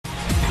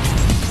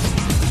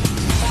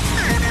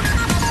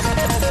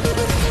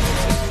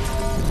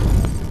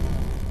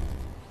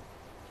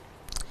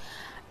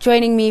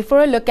Joining me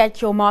for a look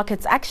at your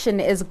markets action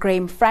is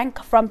Graeme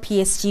Franck from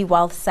PSG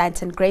Wealth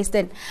Sandton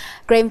Grayston.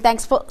 Graeme,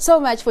 thanks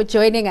so much for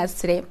joining us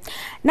today.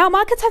 Now,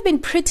 markets have been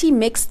pretty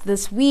mixed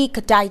this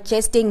week,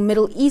 digesting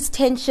Middle East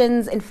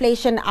tensions,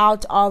 inflation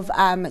out of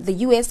the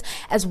US,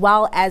 as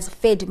well as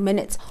Fed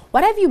minutes.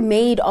 What have you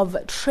made of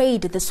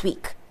trade this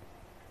week?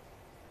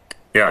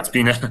 Yeah, it's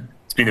been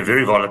a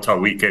very volatile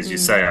week, as you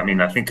say. I mean,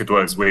 I think it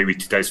was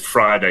today's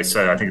Friday,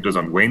 so I think it was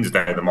on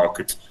Wednesday the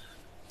market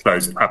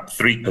closed up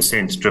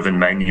 3%, driven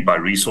mainly by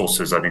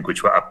resources, I think,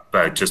 which were up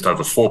just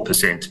over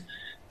 4%.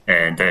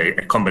 And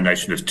a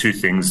combination of two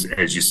things,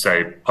 as you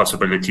say,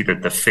 possibility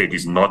that the Fed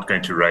is not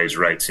going to raise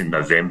rates in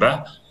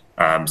November.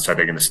 So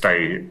they're going to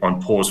stay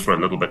on pause for a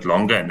little bit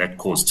longer, and that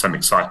caused some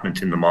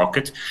excitement in the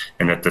market.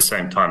 And at the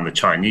same time, the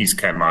Chinese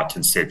came out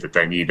and said that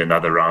they need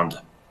another round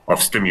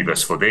of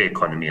stimulus for their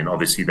economy, and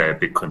obviously they're a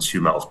big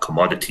consumer of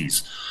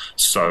commodities.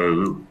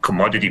 So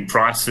commodity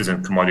prices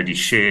and commodity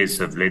shares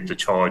have led the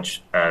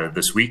charge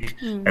this week,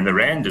 and the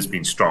rand has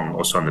been strong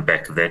also on the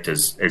back of that.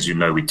 As you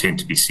know, we tend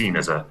to be seen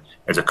as a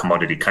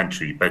commodity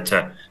country. But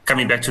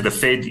coming back to the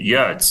Fed,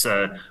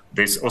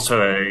 there's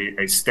also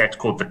a stat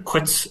called the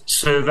quits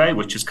survey,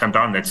 which has come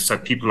down. So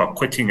people are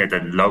quitting at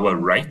a lower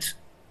rate,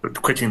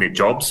 quitting their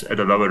jobs at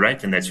a lower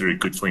rate, and that's very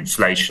good for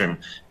inflation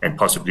and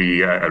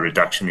possibly a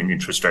reduction in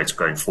interest rates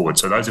going forward.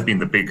 So those have been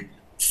the big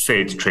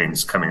Fed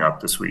trends coming out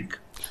this week.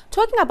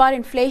 Talking about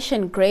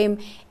inflation, Graeme,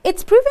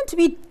 it's proven to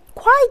be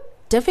quite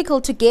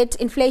difficult to get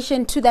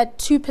inflation to that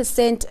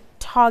 2%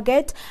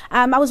 target.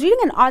 I was reading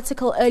an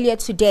article earlier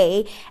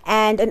today,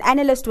 and an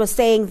analyst was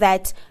saying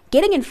that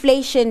getting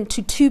inflation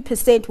to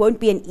 2% won't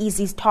be an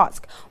easy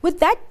task. With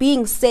that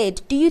being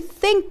said, do you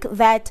think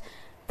that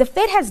the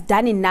Fed has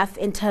done enough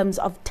in terms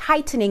of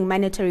tightening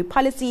monetary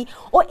policy,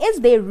 or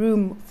is there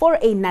room for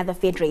another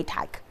Fed rate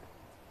hike?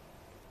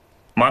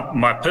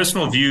 My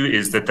personal view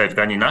is that they've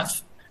done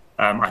enough.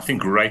 I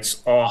think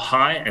rates are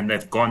high and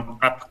they've gone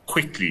up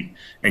quickly.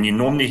 And you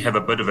normally have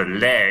a bit of a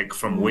lag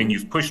from when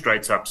you've pushed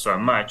rates up so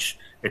much.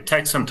 It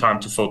takes some time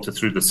to filter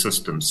through the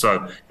system.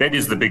 So that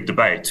is the big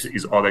debate,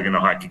 is are they going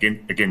to hike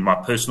again? Again, my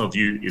personal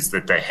view is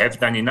that they have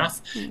done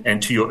enough.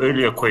 And to your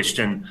earlier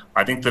question,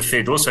 I think the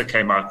Fed also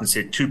came out and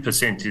said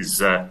 2%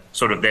 is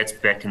sort of that's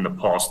back in the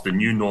past. The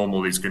new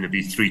normal is going to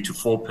be 3 to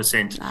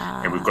 4%.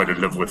 And we've got to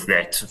live with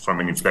that from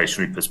an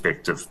inflationary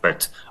perspective.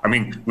 But I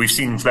mean, we've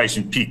seen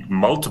inflation peak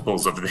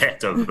multiples of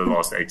that over the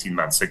last 18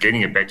 months. So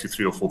getting it back to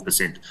 3 or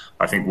 4%,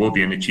 I think will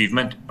be an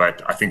achievement.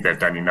 But I think they've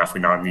done enough.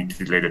 We now need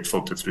to let it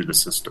filter through the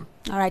system.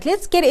 All right,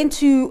 let's get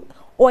into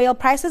oil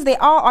prices. They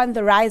are on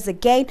the rise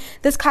again.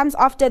 This comes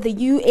after the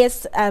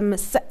U.S.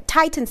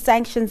 tightened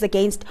sanctions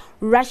against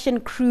Russian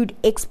crude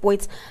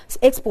exports,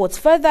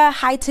 further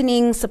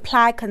heightening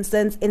supply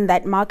concerns in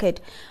that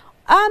market.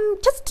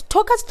 Just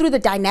talk us through the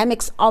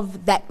dynamics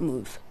of that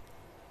move.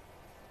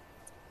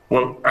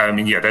 Well, I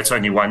mean, that's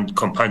only one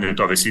component.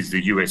 Obviously, is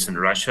the U.S. and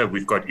Russia.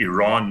 We've got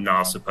Iran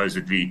now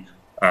supposedly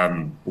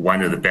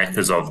one of the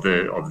backers of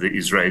the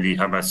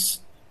Israeli-Hamas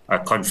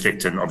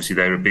conflict, and obviously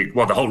they're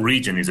the whole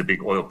region is a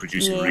big oil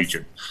producing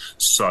region.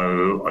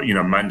 So,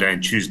 Monday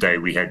and Tuesday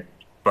we had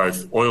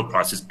both oil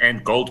prices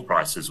and gold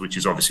prices, which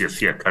is obviously a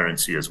fiat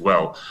currency as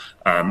well,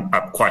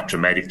 up quite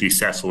dramatically.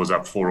 Sasol was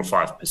up 4 or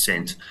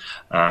 5%.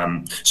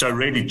 So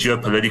really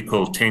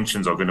geopolitical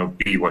tensions are going to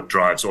be what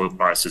drives oil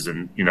prices,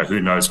 and, who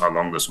knows how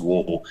long this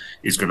war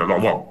is going to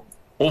last. Well,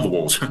 all the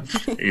wars,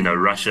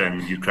 Russia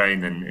and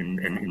Ukraine and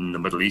in the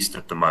Middle East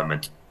at the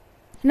moment.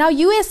 Now,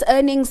 U.S.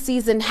 earnings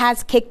season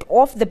has kicked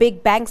off. The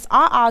big banks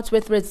are out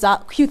with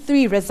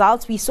Q3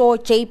 results. We saw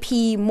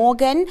JP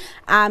Morgan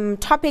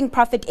topping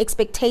profit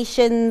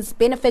expectations,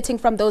 benefiting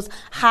from those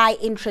high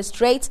interest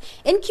rates.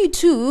 In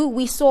Q2,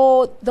 we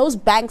saw those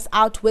banks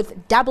out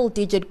with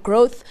double-digit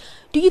growth.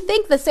 Do you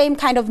think the same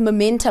kind of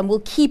momentum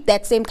will keep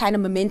that same kind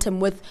of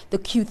momentum with the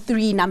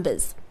Q3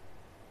 numbers?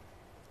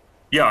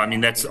 Yeah, I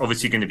mean, that's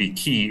obviously going to be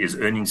key, is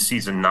earnings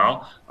season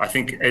now. I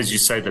think, as you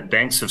say, the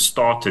banks have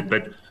started,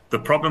 but the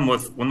problem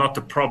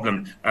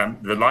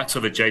the likes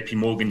of a JP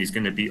Morgan is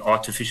going to be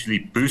artificially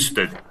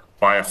boosted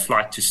by a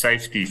flight to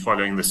safety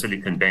following the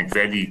Silicon Bank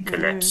Valley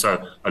collapse.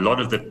 So a lot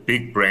of the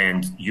big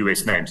brand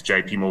US names,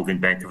 JP Morgan,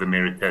 Bank of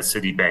America,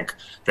 Citibank,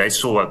 they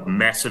saw a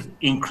massive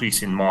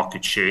increase in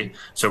market share.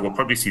 So we'll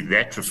probably see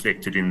that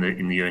reflected in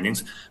the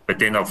earnings. But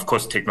then, of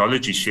course,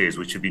 technology shares,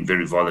 which have been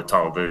very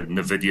volatile, the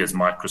Nvidias,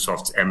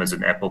 Microsofts,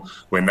 Amazon, Apple,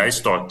 when they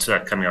start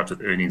coming out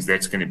with earnings,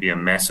 that's going to be a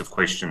massive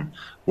question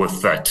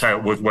with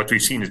what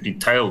we've seen has been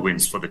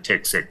tailwinds for the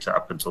tech sector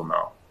up until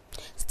now.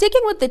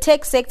 Sticking with the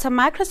tech sector,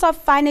 Microsoft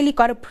finally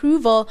got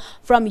approval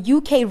from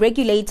UK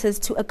regulators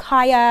to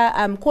acquire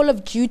Call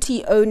of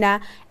Duty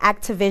owner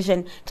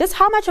Activision. Just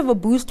how much of a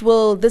boost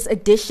will this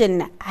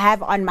addition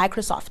have on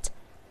Microsoft?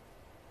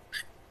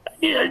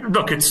 Yeah,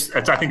 look, I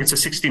think it's a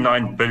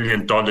 $69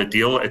 billion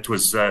deal. It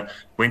was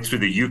went through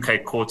the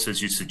UK courts,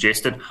 as you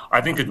suggested. I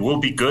think it will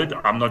be good.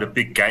 I'm not a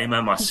big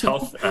gamer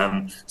myself,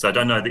 so I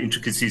don't know the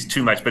intricacies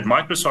too much. But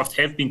Microsoft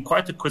have been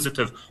quite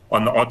acquisitive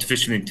on the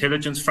artificial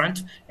intelligence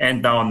front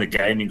and now on the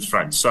gaming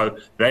front. So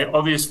they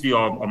obviously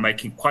are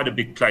making quite a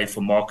big play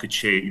for market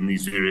share in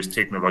these various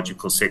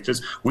technological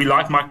sectors. We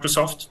like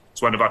Microsoft.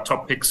 It's one of our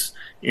top picks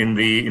in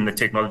the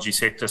technology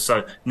sector.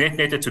 So net,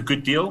 it's a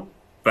good deal.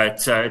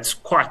 But it's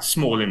quite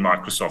small in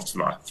Microsoft's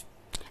life.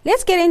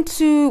 Let's get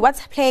into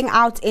what's playing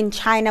out in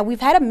China. We've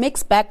had a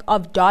mixed bag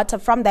of data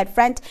from that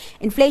front.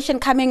 Inflation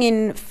coming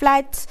in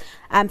flat.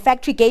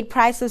 Factory gate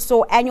prices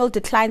saw annual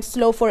decline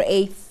slow for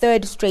a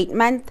third straight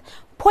month,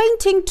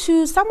 pointing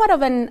to somewhat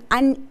of an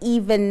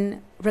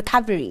uneven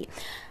recovery.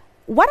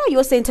 What are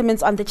your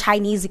sentiments on the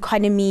Chinese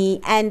economy?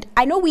 And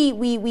I know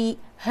we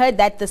heard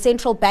that the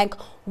central bank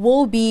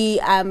will be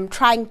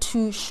trying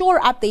to shore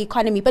up the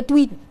economy, but do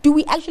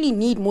we actually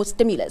need more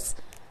stimulus?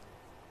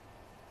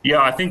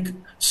 Yeah, I think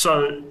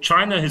so.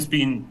 China has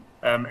been,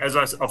 as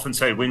I often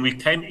say, when we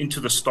came into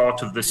the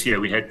start of this year,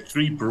 we had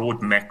three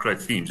broad macro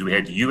themes. We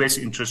had US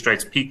interest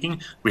rates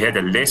peaking, we had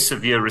a less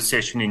severe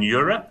recession in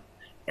Europe,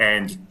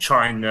 and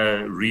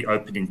China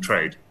reopening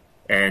trade.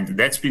 And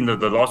that's been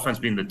the last one's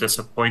been the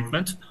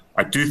disappointment.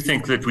 I do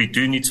think that we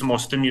do need some more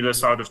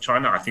stimulus out of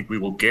China. I think we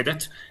will get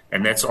it.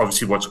 And that's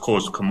obviously what's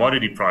caused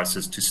commodity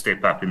prices to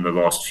step up in the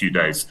last few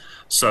days.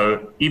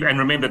 So, and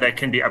remember, they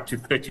can be up to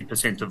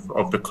 30%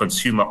 of the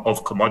consumer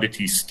of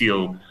commodities,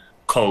 steel,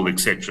 coal,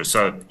 etc.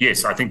 So,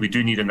 yes, I think we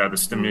do need another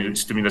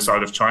stimulus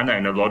out of China.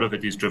 And a lot of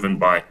it is driven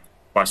by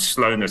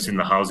slowness in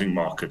the housing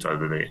market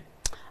over there.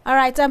 All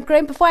right,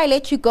 Graeme, before I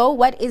let you go,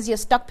 what is your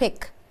stock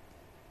pick?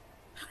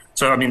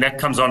 So, I mean, that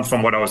comes on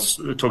from what I was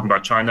talking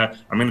about China.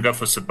 I'm going to go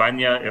for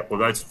Sibanye,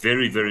 although it's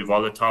very, very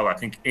volatile. I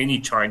think any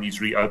Chinese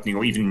reopening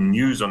or even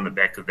news on the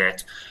back of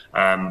that,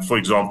 for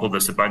example, the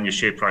Sibanye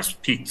share price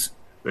peaked.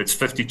 Its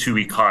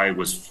 52-week high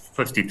was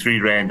 53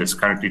 Rand. It's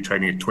currently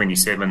trading at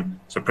 27,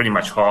 so pretty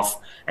much half.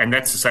 And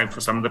that's the same for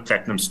some of the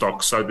platinum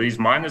stocks. So these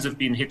miners have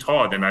been hit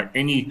hard. And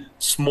any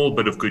small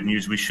bit of good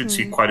news, we should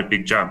see quite a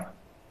big jump.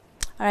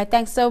 All right,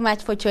 thanks so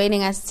much for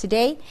joining us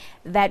today.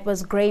 That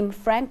was Graeme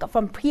Franck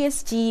from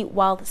PSG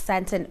Wealth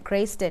Sandton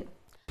Grayston.